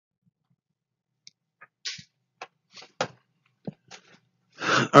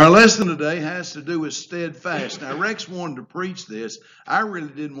Our lesson today has to do with steadfast. Now, Rex wanted to preach this. I really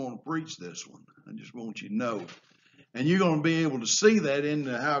didn't want to preach this one. I just want you to know. And you're going to be able to see that in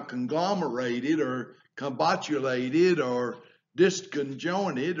how conglomerated or combobulated or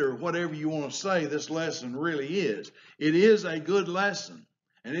disconjointed or whatever you want to say this lesson really is. It is a good lesson,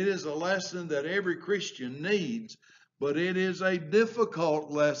 and it is a lesson that every Christian needs, but it is a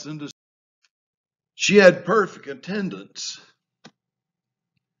difficult lesson to. She had perfect attendance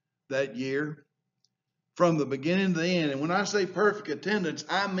that year from the beginning to the end. And when I say perfect attendance,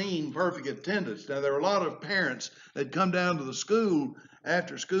 I mean perfect attendance. Now, there are a lot of parents that come down to the school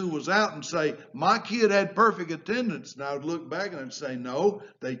after school was out and say, my kid had perfect attendance. And I would look back and I'd say, no,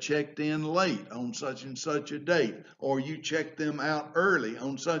 they checked in late on such and such a date, or you checked them out early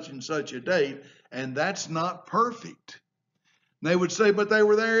on such and such a date, and that's not perfect. And they would say, but they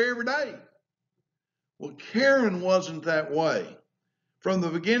were there every day. Well, Karen wasn't that way. From the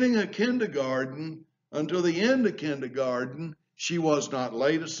beginning of kindergarten until the end of kindergarten, she was not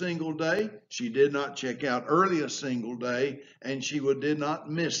late a single day. She did not check out early a single day, and she did not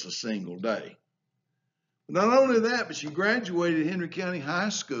miss a single day. Not only that, but she graduated Henry County High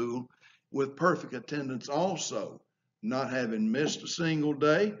School with perfect attendance also, not having missed a single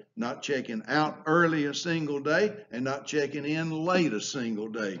day, not checking out early a single day, and not checking in late a single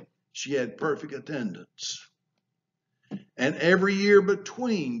day. She had perfect attendance. And every year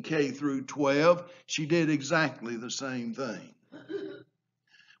between K through 12, she did exactly the same thing.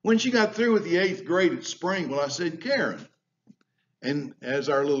 When she got through with the 8th grade at Springville, I said, Karen, and as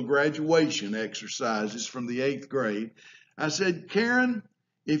our little graduation exercises from the 8th grade, I said, Karen,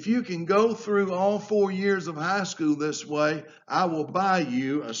 if you can go through all 4 years of high school this way, I will buy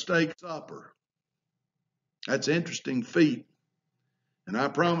you a steak supper. That's an interesting feat. And I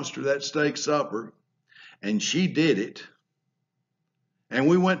promised her that steak supper, and she did it. And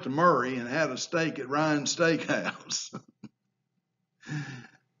we went to Murray and had a steak at Ryan's Steakhouse.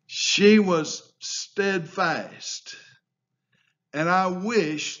 She was steadfast. And I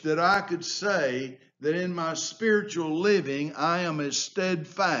wish that I could say that in my spiritual living, I am as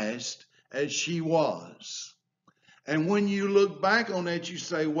steadfast as she was. And when you look back on that, you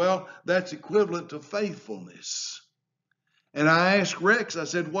say, well, that's equivalent to faithfulness. And I asked Rex, I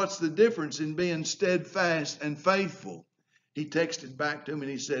said, what's the difference in being steadfast and faithful? He texted back to me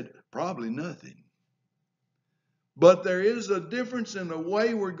and he said, probably nothing. But there is a difference in the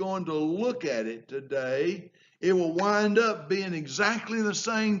way we're going to look at it today. It will wind up being exactly the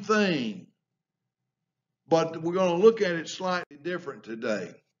same thing, but we're going to look at it slightly different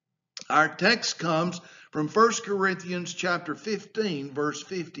today. Our text comes from 1 Corinthians chapter 15, verse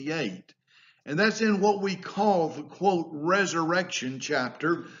 58. And that's in what we call the, quote, resurrection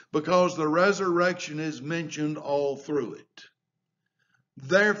chapter, because the resurrection is mentioned all through it.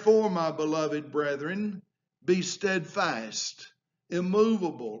 Therefore, my beloved brethren, be steadfast,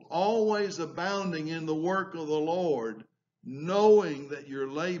 immovable, always abounding in the work of the Lord, knowing that your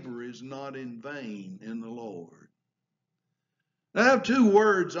labor is not in vain in the Lord. Now, I have 2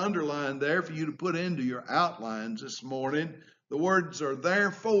 words underlined there for you to put into your outlines this morning. The words are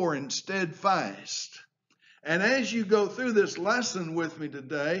therefore and steadfast. And as you go through this lesson with me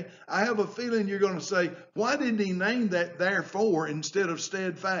today, I have a feeling you're going to say, why didn't he name that therefore instead of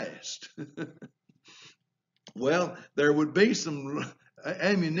steadfast? Well, there would be some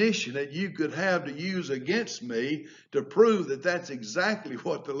ammunition that you could have to use against me to prove that that's exactly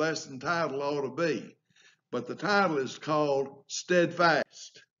what the lesson title ought to be. But the title is called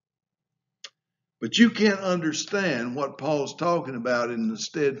Steadfast. But you can't understand what Paul's talking about in the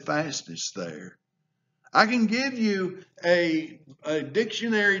steadfastness there. I can give you a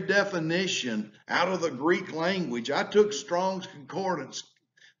dictionary definition out of the Greek language. I took Strong's Concordance,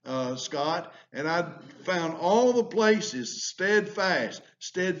 Scott, and I found all the places steadfast,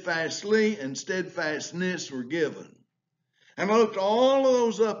 steadfastly, and steadfastness were given. And I looked all of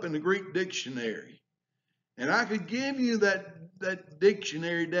those up in the Greek dictionary. And I could give you that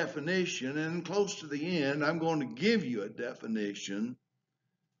dictionary definition, and close to the end, I'm going to give you a definition.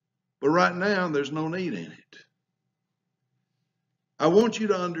 But right now, there's no need in it. I want you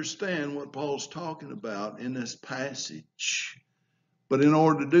to understand what Paul's talking about in this passage. But in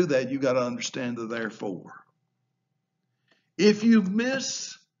order to do that, you've got to understand the therefore. If you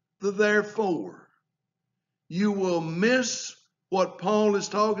miss the therefore, you will miss what Paul is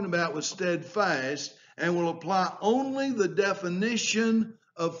talking about with steadfast, and will apply only the definition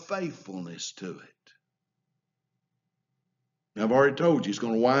of faithfulness to it. Now, I've already told you it's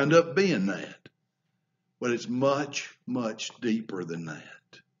going to wind up being that, but it's much, much deeper than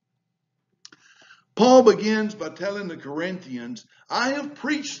that. Paul begins by telling the Corinthians, I have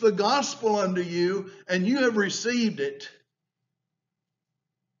preached the gospel unto you, and you have received it.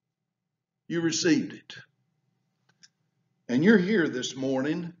 You received it. And you're here this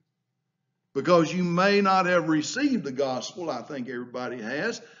morning because you may not have received the gospel. I think everybody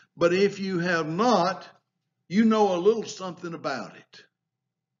has. But if you have not, you know a little something about it.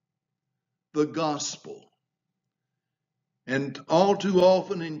 The gospel. And all too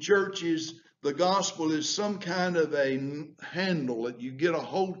often in churches, the gospel is some kind of a handle that you get a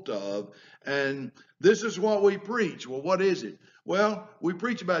hold of. And this is what we preach. Well, what is it? Well, we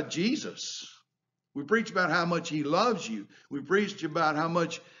preach about Jesus. We preach about how much he loves you. We preach about how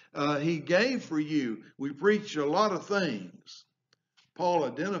much he gave for you. We preach a lot of things. Paul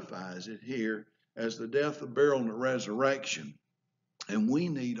identifies it here as the death, the burial, and the resurrection. And we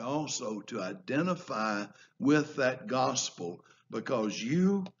need also to identify with that gospel because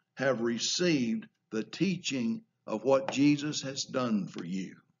you have received the teaching of what Jesus has done for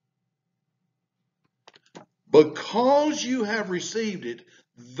you. Because you have received it,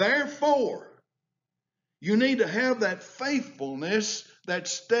 therefore, you need to have that faithfulness, that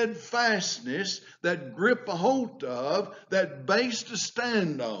steadfastness, that grip a hold of, that base to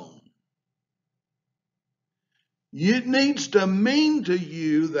stand on. It needs to mean to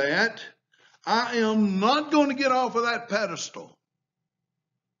you that I am not going to get off of that pedestal.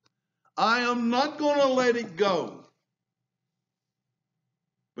 I am not going to let it go.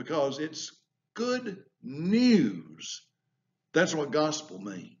 Because it's good news. That's what gospel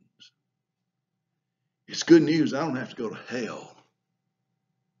means. It's good news. I don't have to go to hell.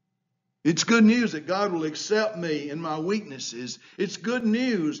 It's good news that God will accept me in my weaknesses. It's good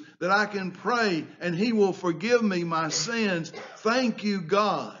news that I can pray and he will forgive me my sins. Thank you,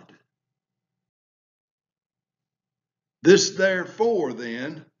 God. This therefore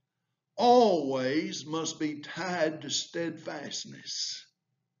then always must be tied to steadfastness.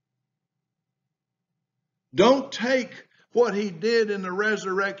 Don't take what he did in the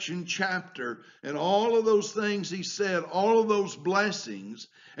resurrection chapter and all of those things he said, all of those blessings,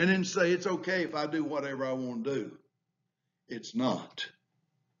 and then say it's okay if I do whatever I want to do. It's not.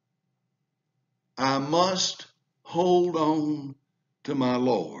 I must hold on to my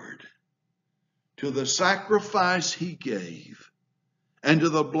Lord, to the sacrifice he gave, and to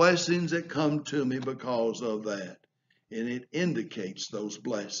the blessings that come to me because of that. And it indicates those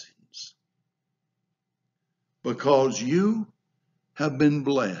blessings. Because you have been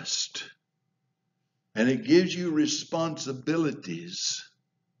blessed. And it gives you responsibilities.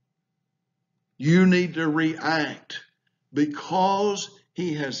 You need to react because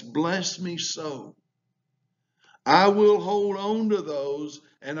he has blessed me so. I will hold on to those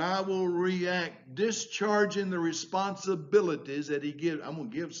and I will react, discharging the responsibilities that he gives. I'm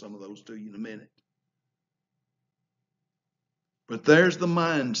going to give some of those to you in a minute. But there's the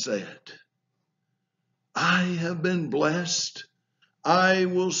mindset. I have been blessed. I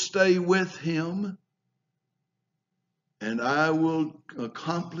will stay with him. And I will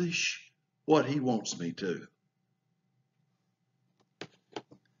accomplish what he wants me to.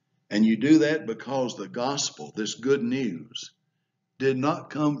 And you do that because the gospel, this good news, did not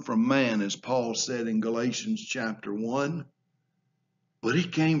come from man, as Paul said in Galatians chapter 1, but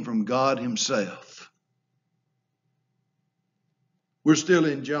it came from God himself. We're still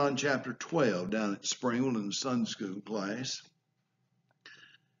in John chapter 12 down at Springfield in the Sunday school class.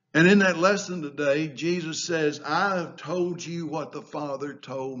 And in that lesson today, Jesus says, I have told you what the Father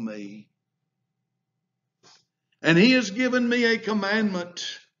told me. And he has given me a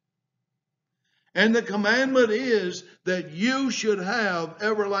commandment. And the commandment is that you should have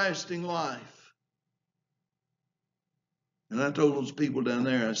everlasting life. And I told those people down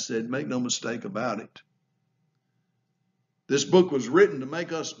there, I said, make no mistake about it. This book was written to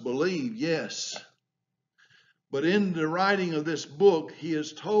make us believe, yes. But in the writing of this book, he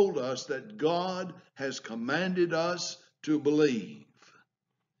has told us that God has commanded us to believe.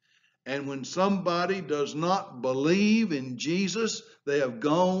 And when somebody does not believe in Jesus, they have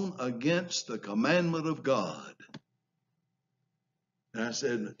gone against the commandment of God. And I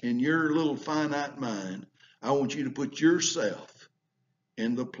said, in your little finite mind, I want you to put yourself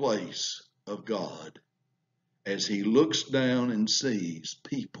in the place of God as he looks down and sees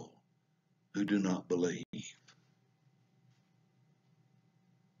people who do not believe.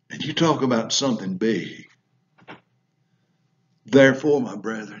 And you talk about something big. Therefore, my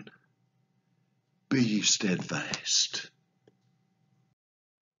brethren, be ye steadfast.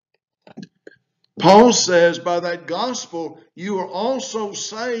 Paul says, by that gospel, you are also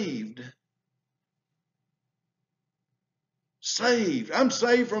saved. saved. I'm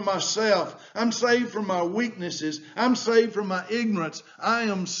saved from myself. I'm saved from my weaknesses. I'm saved from my ignorance. I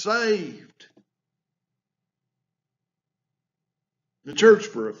am saved. The church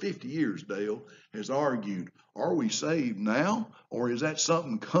for 50 years, Dale, has argued, are we saved now or is that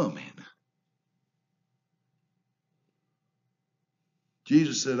something coming?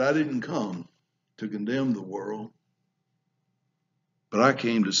 Jesus said, I didn't come to condemn the world, but I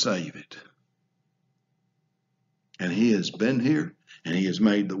came to save it. And he has been here, and he has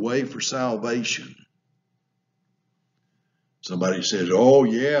made the way for salvation. Somebody says, oh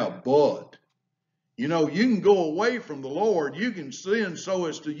yeah, but, you know, you can go away from the Lord. You can sin so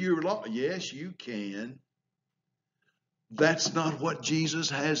as to your law. Yes, you can. That's not what Jesus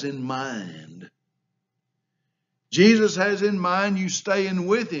has in mind. Jesus has in mind you staying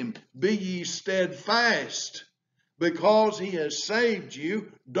with him. Be ye steadfast. Because he has saved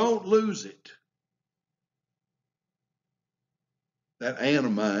you, don't lose it. That aunt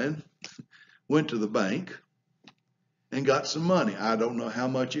of mine went to the bank and got some money. I don't know how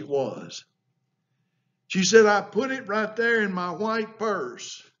much it was. She said, I put it right there in my white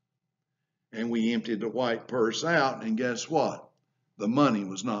purse. And we emptied the white purse out, and guess what? The money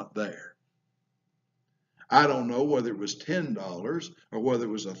was not there. I don't know whether it was $10 or whether it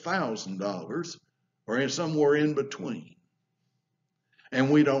was $1,000 or somewhere in between.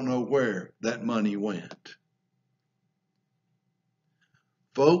 And we don't know where that money went.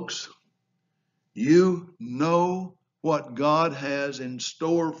 Folks, you know what God has in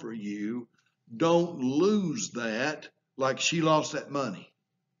store for you. Don't lose that like she lost that money.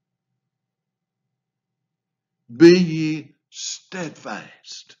 Be ye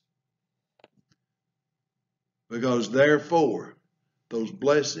steadfast. Because therefore, those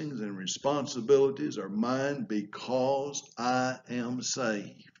blessings and responsibilities are mine because I am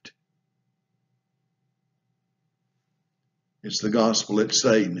saved. It's the gospel that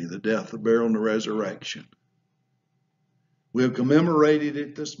saved me, the death, the burial, and the resurrection. We have commemorated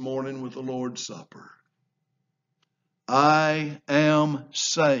it this morning with the Lord's Supper. I am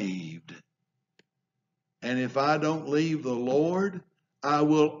saved. And if I don't leave the Lord, I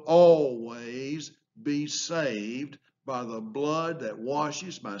will always be saved by the blood that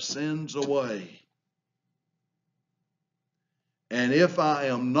washes my sins away. And if I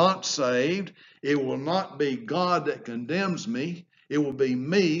am not saved, it will not be God that condemns me. It will be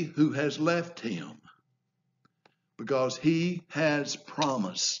me who has left him. Because he has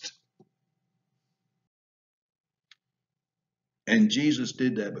promised. And Jesus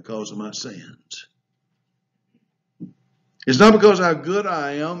did that because of my sins. It's not because how good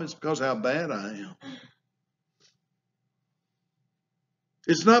I am, it's because how bad I am.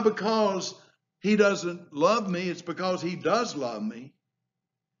 It's not because he doesn't love me, it's because he does love me.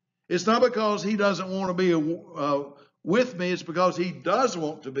 It's not because he doesn't want to be with me, it's because he does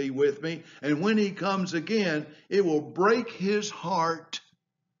want to be with me. And when he comes again, it will break his heart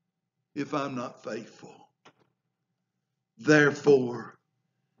if I'm not faithful. Therefore,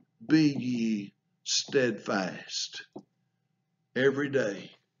 be ye steadfast. Every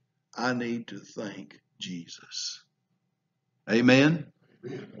day, I need to thank Jesus. Amen?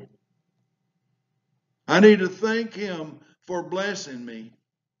 Amen. I need to thank him for blessing me.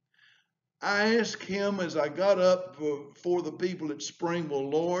 I asked him as I got up for the people at Springville,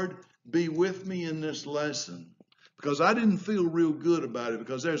 Lord, be with me in this lesson. Because I didn't feel real good about it,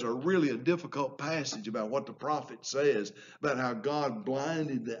 because there's really a difficult passage about what the prophet says about how God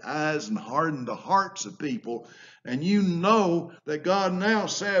blinded the eyes and hardened the hearts of people. And you know that God now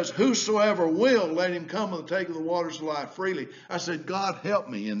says, whosoever will, let him come and take of the waters of life freely. I said, God, help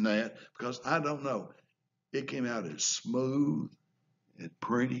me in that, because I don't know. It came out as smooth and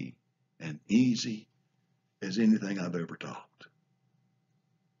pretty and easy as anything I've ever taught.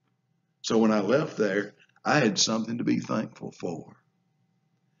 So when I left there, I had something to be thankful for.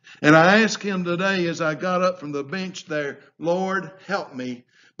 And I asked him today as I got up from the bench there, Lord, help me,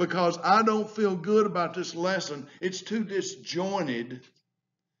 because I don't feel good about this lesson. It's too disjointed.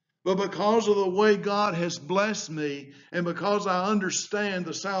 But because of the way God has blessed me, and because I understand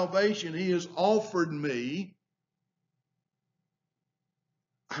the salvation he has offered me,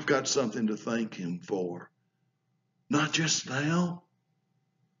 I've got something to thank him for. Not just now,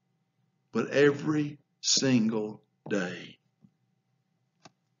 but every single day.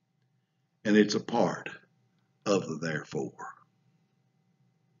 And it's a part of the therefore.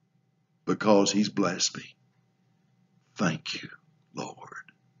 Because he's blessed me. Thank you, Lord.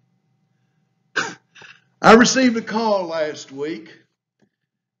 I received a call last week.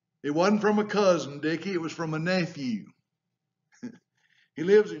 It wasn't from a cousin, Dickie. It was from a nephew. He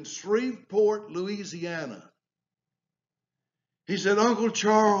lives in Shreveport, Louisiana. He said, Uncle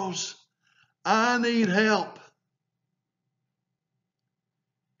Charles, I need help.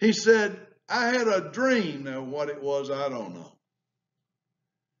 He said, I had a dream. Now, what it was, I don't know.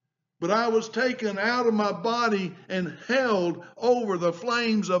 But I was taken out of my body and held over the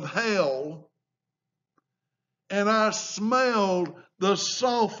flames of hell. And I smelled the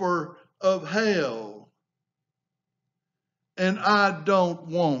sulfur of hell. And I don't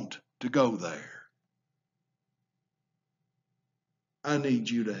want to go there. I need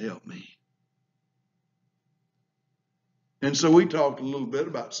you to help me. And so we talked a little bit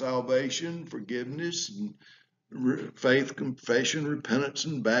about salvation, forgiveness, and faith, confession, repentance,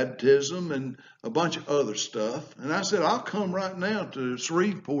 and baptism, and a bunch of other stuff. And I said, I'll come right now to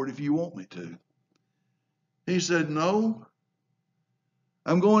Shreveport if you want me to. He said, no,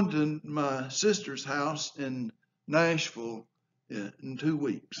 I'm going to my sister's house in Nashville in 2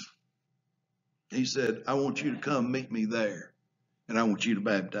 weeks. He said, I want you to come meet me there, and I want you to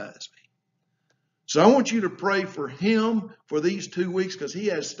baptize me. So I want you to pray for him for these 2 weeks because he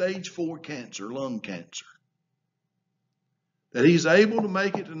has stage 4 cancer, lung cancer. That he's able to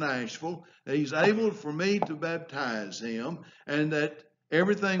make it to Nashville, that he's able for me to baptize him, and that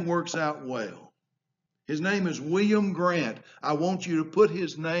everything works out well. His name is William Grant. I want you to put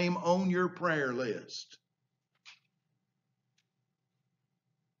his name on your prayer list.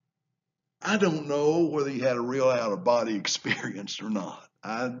 I don't know whether he had a real out-of-body experience or not.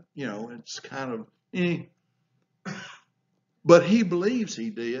 It's kind of, but he believes he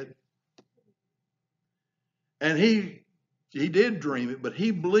did. And he did dream it, but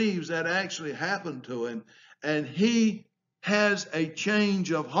he believes that actually happened to him. And he has a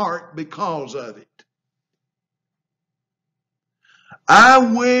change of heart because of it. I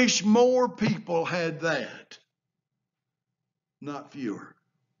wish more people had that, not fewer.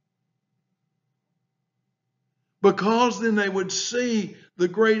 Because then they would see the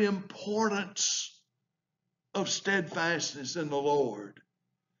great importance of steadfastness in the Lord.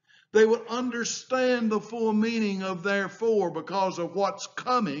 They would understand the full meaning of therefore because of what's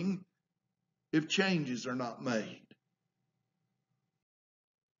coming if changes are not made.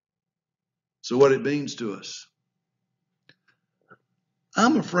 So what it means to us.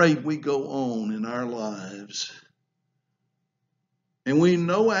 I'm afraid we go on in our lives and we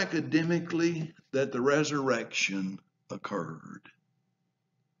know academically that the resurrection occurred.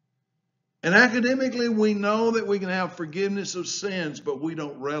 And academically we know that we can have forgiveness of sins, but we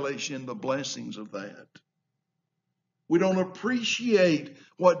don't relish in the blessings of that. We don't appreciate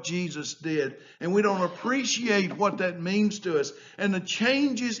what Jesus did, and we don't appreciate what that means to us and the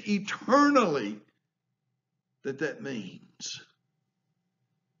changes eternally that means.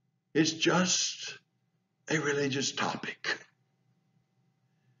 It's just a religious topic.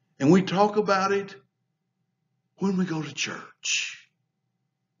 And we talk about it when we go to church.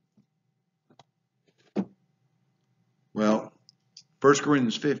 Well, 1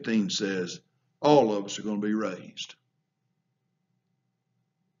 Corinthians 15 says all of us are going to be raised.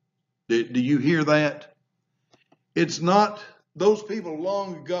 Do you hear that? It's not those people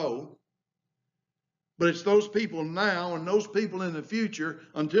long ago, but it's those people now and those people in the future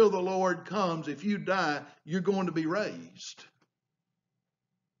until the Lord comes. If you die, you're going to be raised.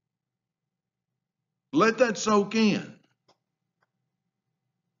 Let that soak in.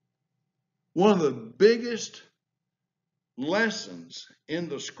 One of the biggest lessons in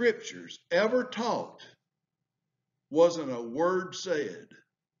the scriptures ever taught wasn't a word said.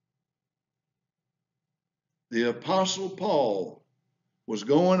 The Apostle Paul was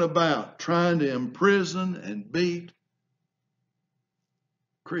going about trying to imprison and beat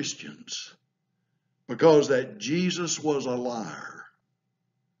Christians because that Jesus was a liar.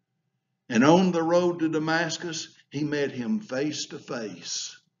 And on the road to Damascus, he met him face to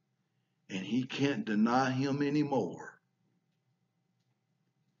face. And he can't deny him anymore.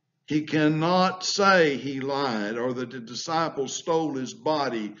 He cannot say he lied or that the disciples stole his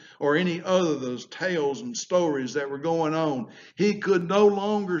body or any other of those tales and stories that were going on. He could no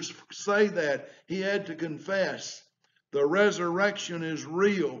longer say that. He had to confess the resurrection is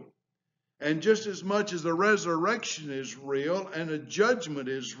real. And just as much as the resurrection is real and the judgment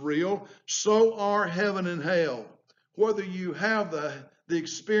is real, so are heaven and hell. Whether you have the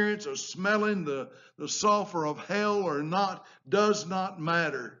experience of smelling the sulfur of hell or not does not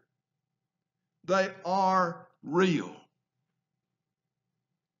matter. They are real.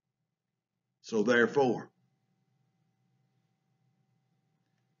 So therefore,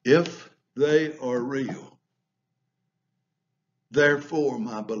 if they are real, therefore,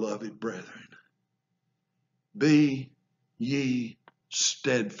 my beloved brethren, be ye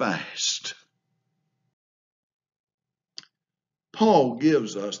steadfast. Paul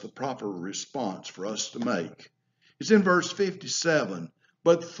gives us the proper response for us to make. It's in verse 57.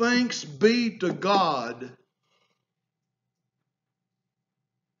 But thanks be to God.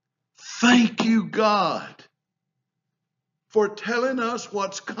 Thank you, God, for telling us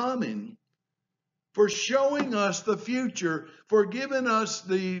what's coming, for showing us the future, for giving us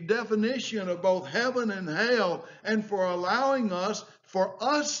the definition of both heaven and hell, and for allowing us,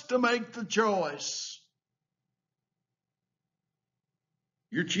 to make the choice.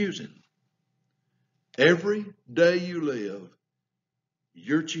 You're choosing. Every day you live,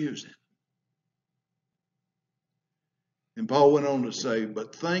 you're choosing. And Paul went on to say,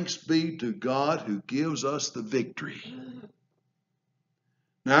 but thanks be to God who gives us the victory.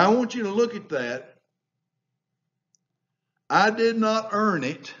 Now I want you to look at that. I did not earn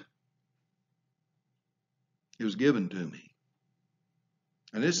it. It was given to me.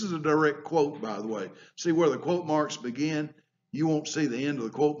 And this is a direct quote, by the way. See where the quote marks begin? You won't see the end of the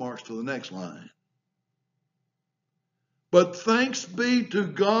quote marks till the next line. But thanks be to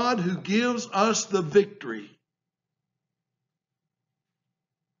God who gives us the victory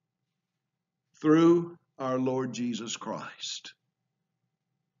through our Lord Jesus Christ.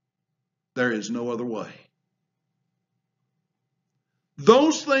 There is no other way.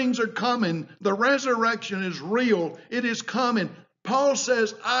 Those things are coming. The resurrection is real. It is coming. Paul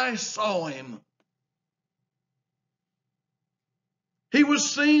says, I saw him. He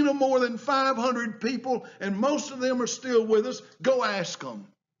was seen of more than 500 people, and most of them are still with us. Go ask them.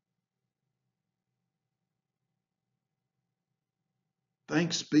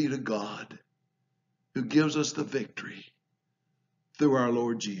 Thanks be to God who gives us the victory through our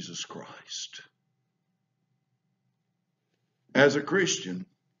Lord Jesus Christ. As a Christian,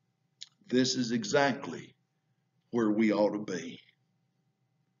 this is exactly where we ought to be.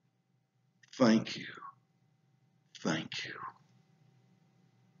 Thank you. Thank you.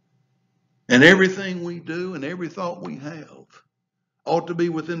 And everything we do and every thought we have ought to be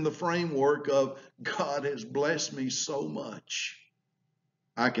within the framework of God has blessed me so much.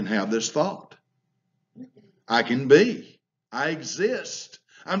 I can have this thought. I can be. I exist.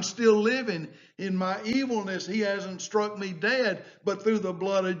 I'm still living in my evilness. He hasn't struck me dead, but through the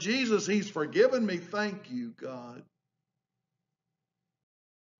blood of Jesus, He's forgiven me. Thank you, God.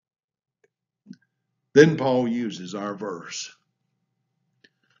 Then Paul uses our verse.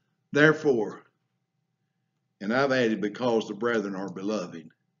 Therefore, and I've added because the brethren are beloved.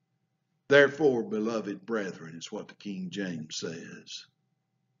 Therefore, beloved brethren, is what the King James says.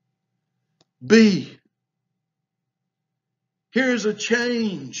 Be. Here's a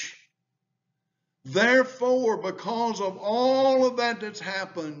change. Therefore, because of all of that that's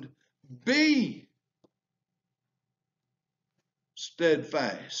happened, be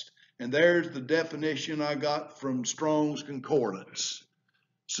steadfast. And there's the definition I got from Strong's Concordance.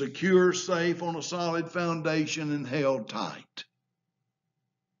 Secure, safe, on a solid foundation and held tight.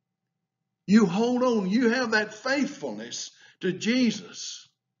 You hold on. You have that faithfulness to Jesus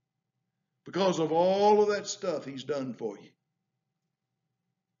because of all of that stuff He's done for you.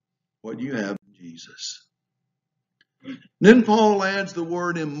 What you have in Jesus. Then Paul adds the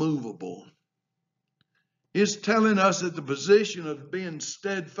word immovable. He's telling us that the position of being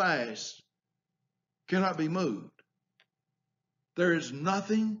steadfast cannot be moved. There is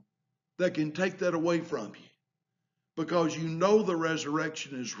nothing that can take that away from you because you know the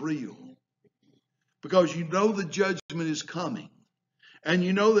resurrection is real, because you know the judgment is coming, and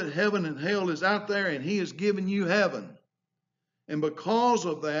you know that heaven and hell is out there and He has given you heaven. And because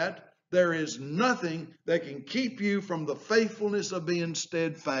of that, there is nothing that can keep you from the faithfulness of being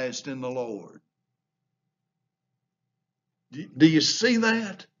steadfast in the Lord. Do you see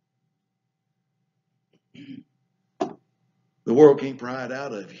that? The world can't pry it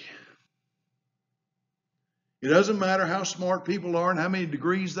out of you. It doesn't matter how smart people are and how many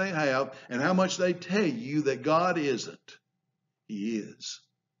degrees they have and how much they tell you that God isn't. He is.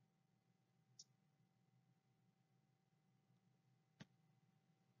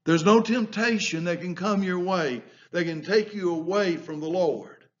 There's no temptation that can come your way that can take you away from the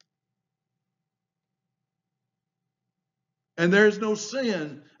Lord. And there's no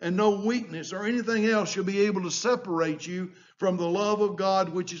sin and no weakness or anything else you'll be able to separate you from the love of God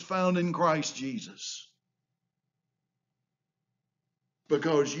which is found in Christ Jesus.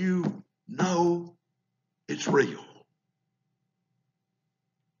 Because you know it's real.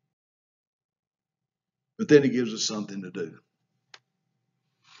 But then He gives us something to do.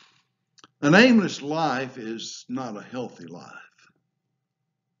 An aimless life is not a healthy life.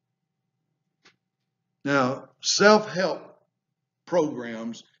 Now, self-help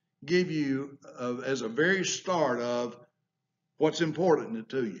programs give you, as a very start of What's important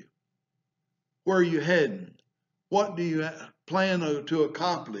to you? Where are you heading? What do you plan to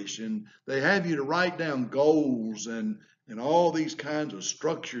accomplish? And they have you to write down goals and all these kinds of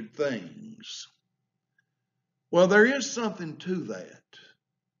structured things. Well, there is something to that.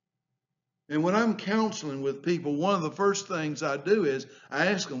 And when I'm counseling with people, one of the first things I do is I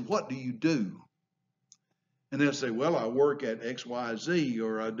ask them, what do you do? And they'll say, well, I work at XYZ,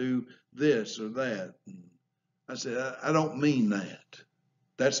 or I do this or that. And I said, I don't mean that.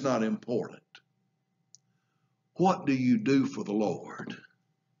 That's not important. What do you do for the Lord?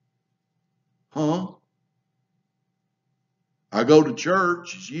 Huh? I go to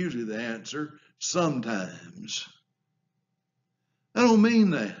church is usually the answer. Sometimes. I don't mean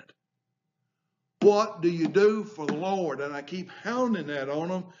that. What do you do for the Lord? And I keep hounding that on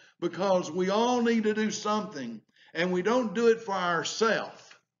them because we all need to do something, and we don't do it for ourselves.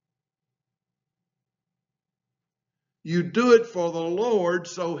 You do it for the Lord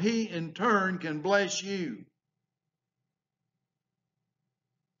so He in turn can bless you.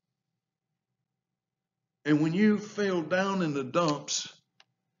 And when you feel down in the dumps,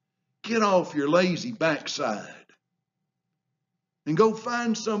 get off your lazy backside and go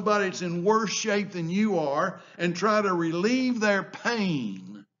find somebody that's in worse shape than you are and try to relieve their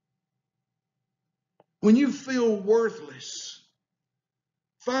pain. When you feel worthless,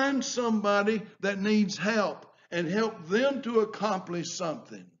 find somebody that needs help and help them to accomplish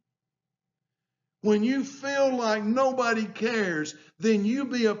something. When you feel like nobody cares, then you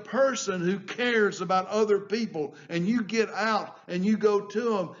be a person who cares about other people, and you get out and you go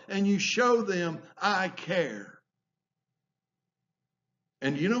to them and you show them, I care.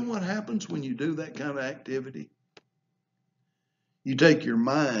 And you know what happens when you do that kind of activity? You take your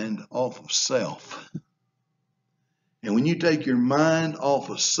mind off of self. And when you take your mind off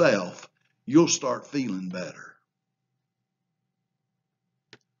of self, you'll start feeling better.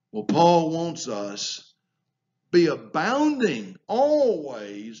 Well, Paul wants us be abounding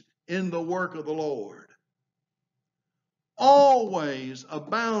always in the work of the Lord. Always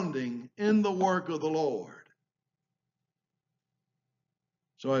abounding in the work of the Lord.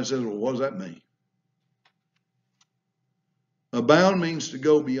 So I said, well, what does that mean? Abound means to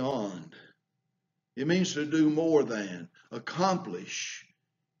go beyond. It means to do more than, accomplish.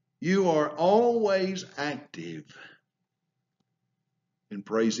 You are always active in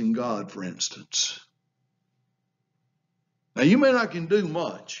praising God, for instance. Now, you may not can do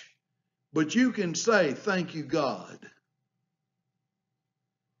much, but you can say, thank you, God.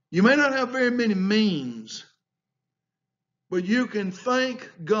 You may not have very many means, but you can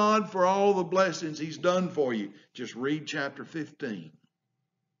thank God for all the blessings He's done for you. Just read chapter 15.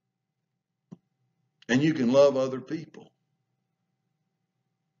 And you can love other people.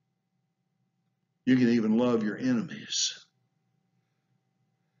 You can even love your enemies.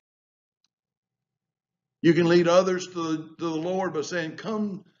 You can lead others to the Lord by saying,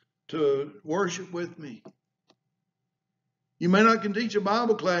 come to worship with me. You may not can teach a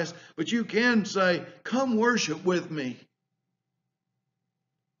Bible class, but you can say, come worship with me.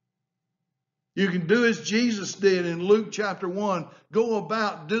 You can do as Jesus did in Luke chapter 1, go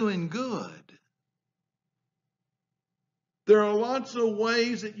about doing good. There are lots of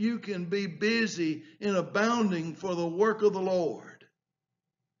ways that you can be busy in abounding for the work of the Lord.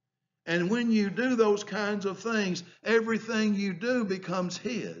 And when you do those kinds of things, everything you do becomes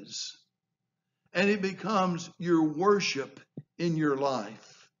His. And it becomes your worship in your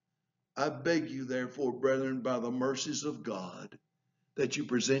life. I beg you, therefore, brethren, by the mercies of God, that you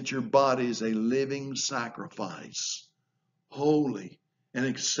present your body as a living sacrifice, holy and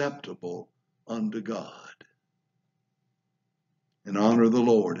acceptable unto God. And honor the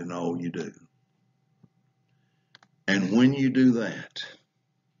Lord in all you do. And when you do that,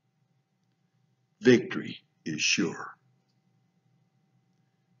 victory is sure.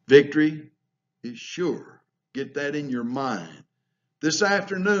 Victory is sure. Get that in your mind. This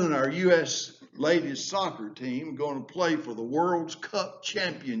afternoon, our U.S. ladies soccer team is going to play for the World Cup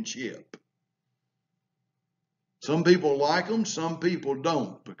Championship. Some people like them, some people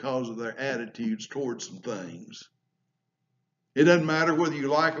don't because of their attitudes towards some things. It doesn't matter whether you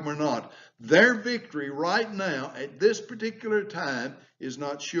like them or not. Their victory right now at this particular time is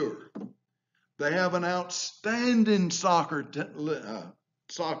not sure. They have an outstanding soccer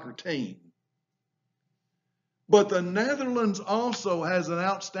team. But the Netherlands also has an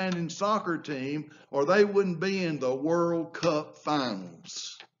outstanding soccer team, or they wouldn't be in the World Cup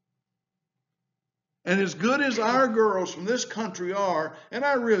finals. And as good as our girls from this country are, and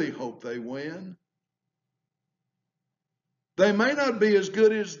I really hope they win, they may not be as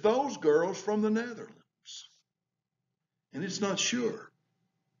good as those girls from the Netherlands. and it's not sure.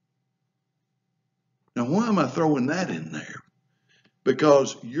 Now, why am I throwing that in there?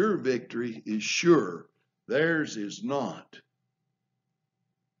 Because your victory is sure. Theirs is not.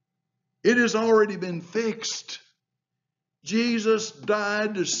 It has already been fixed. Jesus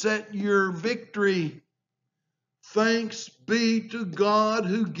died to set your victory. Thanks be to God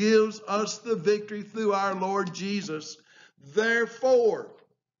who gives us the victory through our Lord Jesus. Therefore,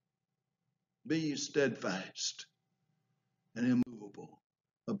 be ye steadfast and immovable,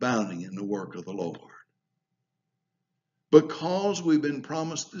 abounding in the work of the Lord. Because we've been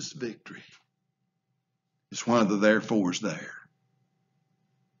promised this victory, it's why the therefore is there.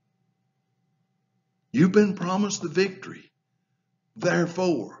 You've been promised the victory,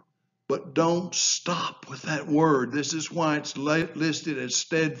 therefore, but don't stop with that word. This is why it's listed as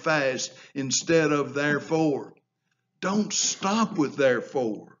steadfast instead of therefore. Don't stop with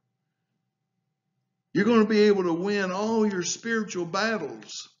therefore. You're going to be able to win all your spiritual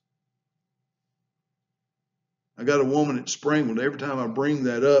battles. I got a woman at Springwood. Every time I bring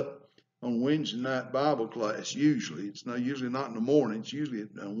that up on Wednesday night Bible class, usually not in the morning. It's usually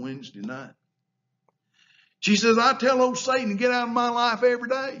on Wednesday night. She says, I tell old Satan to get out of my life every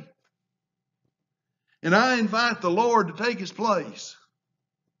day. And I invite the Lord to take his place.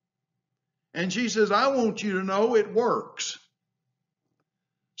 And she says, I want you to know it works.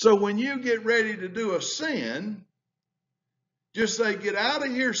 So when you get ready to do a sin, just say, get out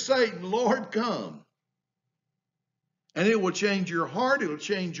of here, Satan, Lord, come. And it will change your heart, it will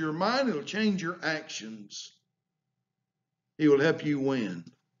change your mind, it will change your actions. He will help you win.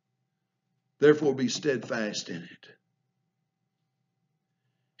 Therefore, be steadfast in it.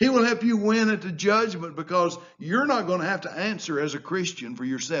 He will help you win at the judgment because you're not going to have to answer as a Christian for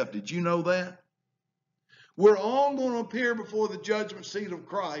yourself. Did you know that? We're all going to appear before the judgment seat of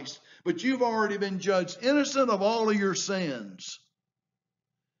Christ, but you've already been judged innocent of all of your sins.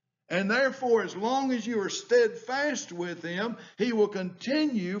 And therefore, as long as you are steadfast with him, he will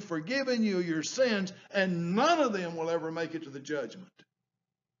continue forgiving you your sins, and none of them will ever make it to the judgment.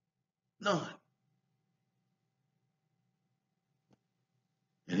 None.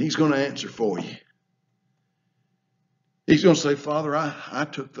 And he's going to answer for you. He's going to say, Father, I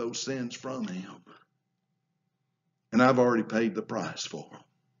took those sins from him. And I've already paid the price for them.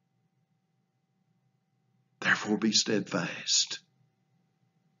 Therefore, be steadfast.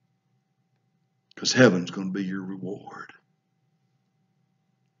 Because heaven's going to be your reward.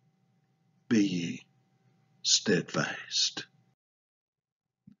 Be ye steadfast.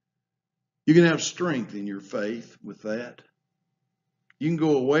 You can have strength in your faith with that. You can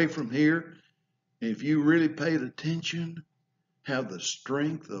go away from here, and if you really paid attention, have the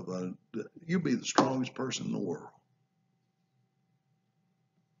strength of you'll be the strongest person in the world.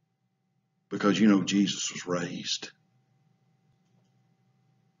 Because you know Jesus was raised.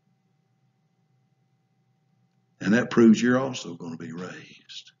 And that proves you're also going to be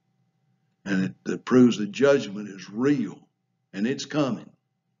raised. And it proves the judgment is real, and it's coming.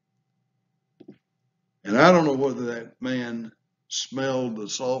 And I don't know whether that man smelled the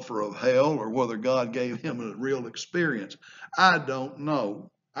sulfur of hell or whether God gave him a real experience. I don't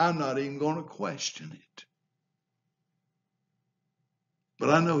know. I'm not even going to question it. But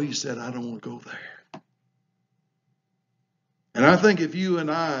I know he said, I don't want to go there. And I think if you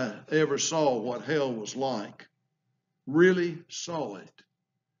and I ever saw what hell was like, really saw it,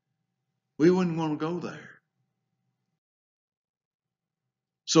 we wouldn't want to go there.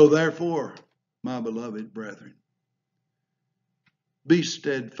 So therefore, my beloved brethren, be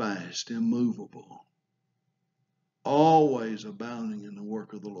steadfast, immovable, always abounding in the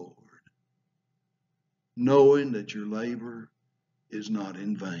work of the Lord, knowing that your labor is not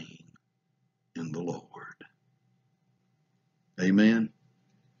in vain in the Lord. Amen.